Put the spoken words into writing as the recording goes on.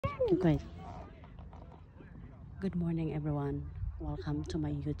Okay. Good morning, everyone. Welcome to my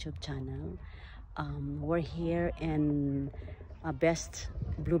YouTube channel. We're here in a Best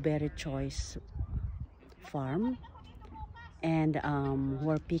Blueberry Choice farm, and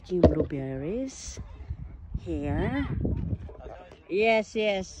we're picking blueberries here. Yes.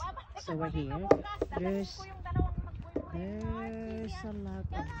 So we're here. There's a lot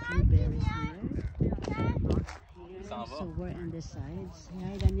of blueberries here. So we're on the sides.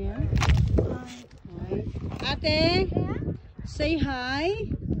 Hi, Daniel. Hi. Ate, say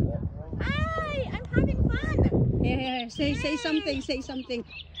hi. Hi, I'm having fun. Here. Say something. Say something.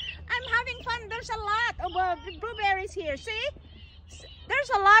 I'm having fun. There's a lot of blueberries here. See? There's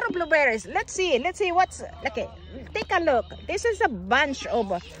a lot of blueberries. Let's see what's... Okay, take a look. This is a bunch of...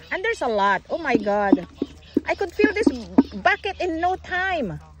 And there's a lot. Oh my God. I could fill this bucket in no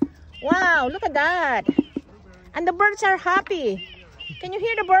time. Wow, look at that. And the birds are happy. Can you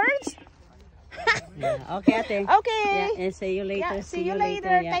hear the birds? Yeah. Okay, ate. Okay. Yeah, and see you later. Yeah, see you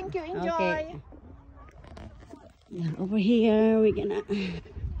later. Yeah. Thank you. Enjoy. Okay. Yeah, over here we're gonna...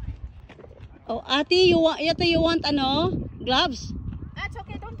 Oh, ate, you want ano? Gloves? That's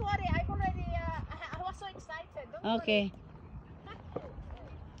okay. Don't worry. I've already... I was so excited. Don't Okay. worry.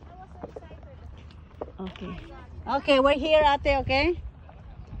 I was so excited. Okay. Okay, we're here, ate, okay?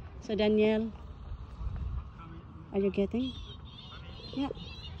 So, Daniel, are you getting? Yeah.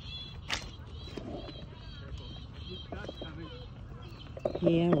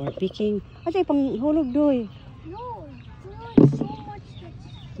 Here, we're picking. Ate, pang hulog doy. No, it's so much.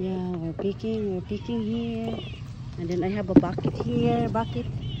 Yeah, we're picking here. And then I have a bucket here. Bucket.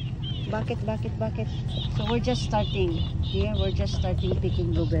 So, we're just starting. Here, we're just starting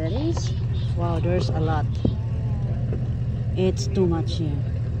picking blueberries. Wow, there's a lot. It's too much here.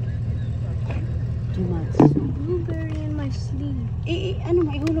 Too much. Blueberry in my sleeve. Ano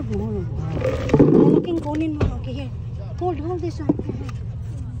mo? Ihulog mo. Malaking kunin mo. Okay, here. Hold this one.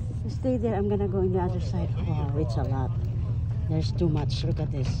 Stay there. I'm gonna go on the other side. Wow, it's a lot. There's too much. Look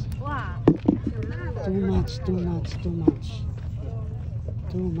at this. Wow. Too much.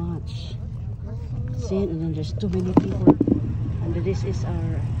 See, and then there's too many people. And this is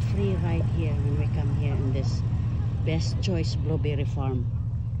our free ride here when we come here in this Best Choice Blueberry Farm.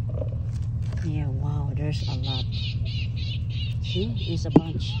 Yeah, wow, there's a lot. See, it's a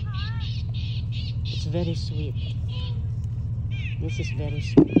bunch. It's very sweet. This is very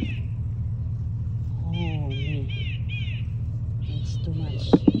sweet. Holy, it's too much.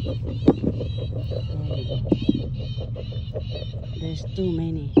 There you go. There's too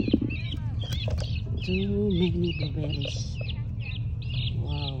many blueberries.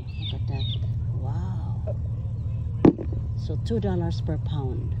 Wow, look at that. Wow. So $2 per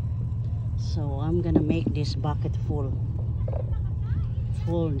pound. So I'm gonna make this bucket full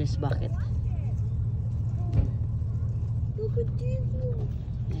this bucket. Look at this one.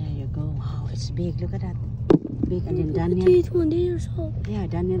 There you go. Wow, it's big. Look at that. Big. And then Daniel. This one, there's all. Yeah,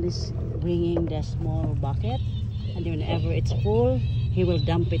 Daniel is bringing the small bucket, and then whenever it's full, he will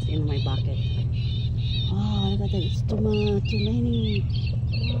dump it in my bucket. Oh, look at that. It's too many.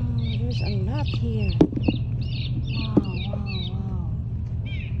 Wow, there's a lot here. Wow.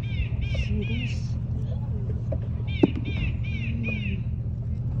 See this?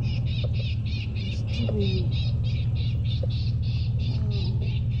 It's too many.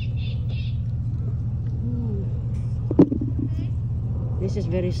 This is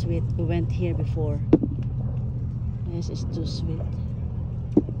very sweet. We went here before. This is too sweet.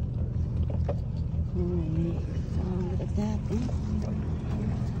 Holy, oh, look at that.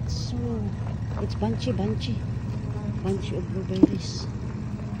 It's bunchy of blueberries.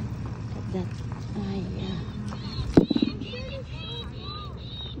 Look at that. Yeah.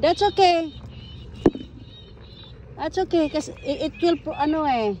 That's okay. That's okay, kasi it will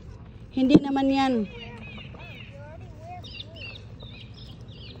hindi naman yan.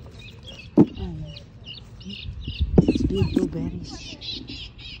 It's big blueberries.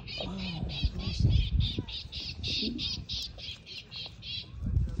 Wow, where's it?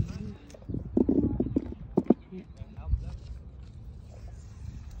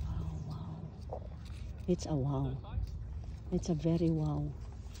 Wow. It's a wow. It's a very wow.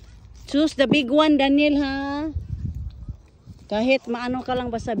 Choose the big one, Daniel, ha? Kahit maano ka lang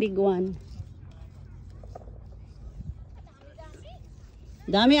ba sa big one.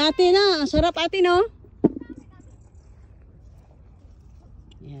 Dami ate na. Ang sarap ate, no?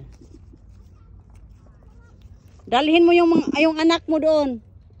 Yeah. Dalhin mo yung anak mo doon.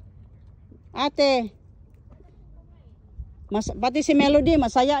 Ate. Pati si Melody,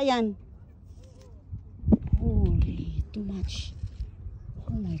 masaya yan. Holy, too much.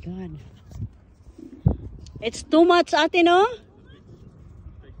 Oh my my God. It's too much, ate, no?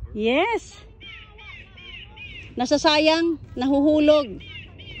 Yes. Nasasayang, nahuhulog.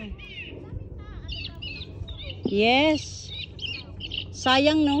 Yes.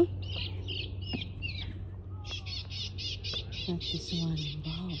 Sayang, no? That is one.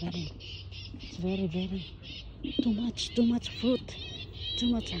 Wow, it's very too much fruit.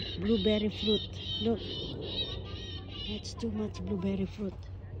 Too much blueberry fruit. Look. That's too much blueberry fruit.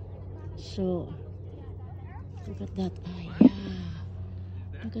 So look at that. Ah, yeah.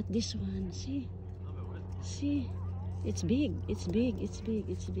 Look at this one. See? It's big.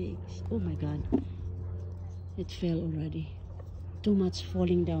 Oh my God. It fell already. Too much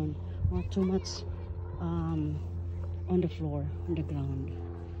falling down. Or too much on the floor, on the ground.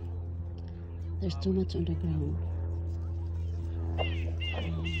 There's too much on the ground.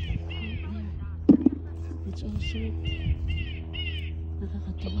 It's also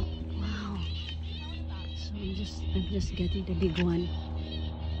nakakatuwa. Wow. So I'm just getting the big one.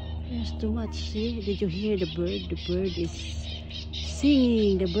 There's too much. See? Did you hear the bird? The bird is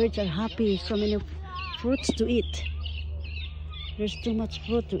singing. The birds are happy. So many fruits to eat. There's too much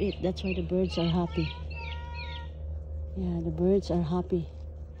fruit to eat. That's why the birds are happy. Yeah, the birds are happy.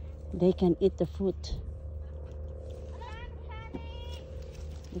 They can eat the fruit.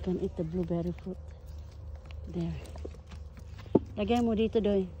 They can eat the blueberry fruit. There. Lagay mo dito,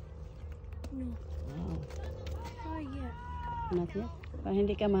 Doy. No. Wow. Not yet. Not yet?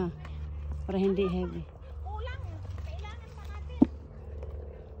 Para hindi heavy.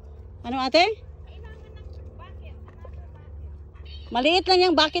 Ano, ate? Maliit lang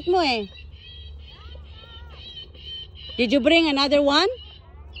yung bucket mo eh. Did you bring another one?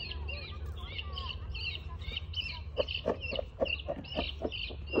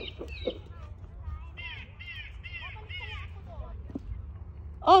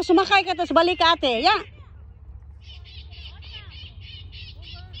 Oh, sumakay ka tapos balik ka, ate. Yeah.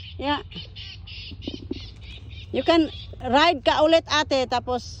 Yeah. You can ride ka ulit, ate,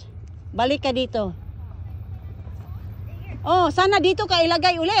 tapos balik ka dito. Oh, sana dito ka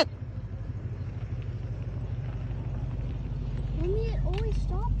ilagay ulit. Mommy, it always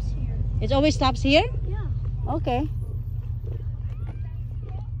stops here. It always stops here? Yeah. Okay.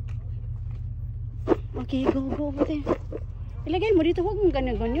 Okay, go over there. Ilagay mo dito, huwag mong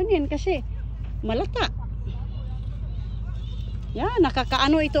ganyan yan kasi malata. Yan,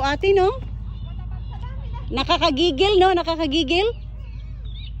 nakakaano ito, ate, no? Nakakagigil, no? Nakakagigil.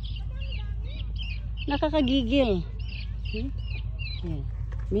 Hmm? Yeah.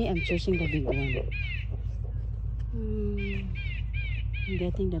 Me, I'm choosing the big one. I'm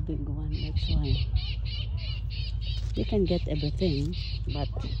getting the big one, that's why. You can get everything, but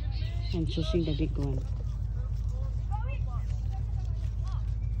I'm choosing the big one.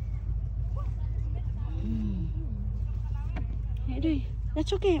 Hey,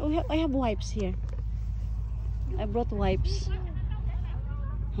 that's okay. I have wipes here. I brought wipes.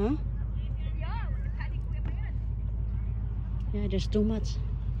 Huh? Yeah, there's too much.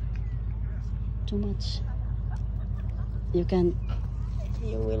 Too much. You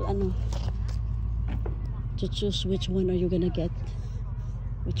will to choose which one are you gonna get.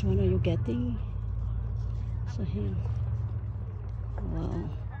 Which one are you getting? So here. Wow.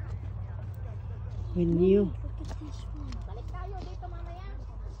 We knew. Look at this one.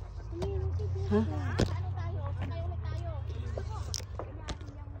 Huh?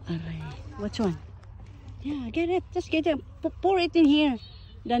 Aray. Which one? Yeah, get it. Just get it. Pour it in here,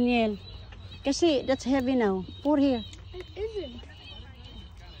 Daniel. Kasi that's heavy now. Pour here. It isn't.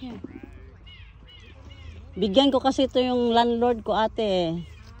 Yeah. Bigyan ko kasi ito yung landlord ko, ate.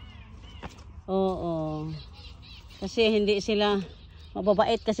 Oo. Kasi hindi sila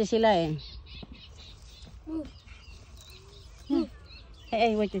mababait kasi sila eh. Yeah.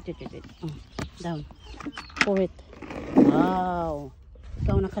 Hey, wait. Oh, down. Pour it. Wow.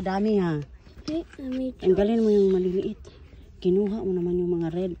 Ikaw nakadami ha. Okay, Tanggalin mo yung maliliit. Kinuha mo naman yung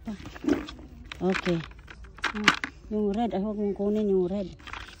mga red pa. Okay. Yung red, ay huwag mong kunin yung red.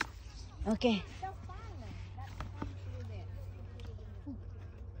 Okay.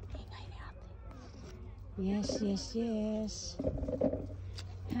 Yes.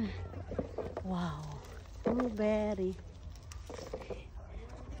 Wow. Blueberry.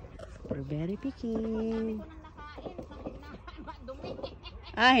 Blueberry picking.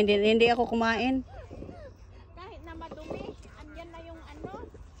 Ah, hindi ako kumain. Kahit na madumi, andyan na yung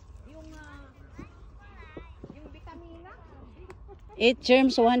yung vitamina. Eat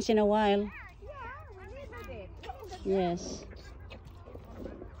germs once in a while. Yes.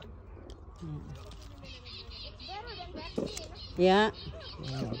 Yeah.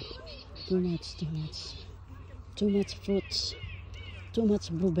 Too much, too much. Too much fruits. Too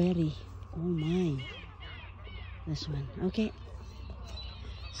much blueberry. Oh my. This one. Okay.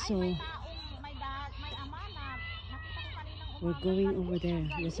 So, May ama na nakita ko kaninang we're going over there.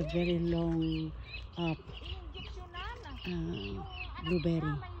 There's a very long injeksyonan.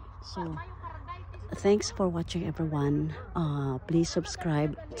 blueberry. So, thanks for watching, everyone. Please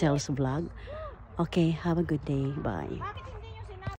subscribe, Tel's Vlog. Okay, have a good day. Bye. Bakit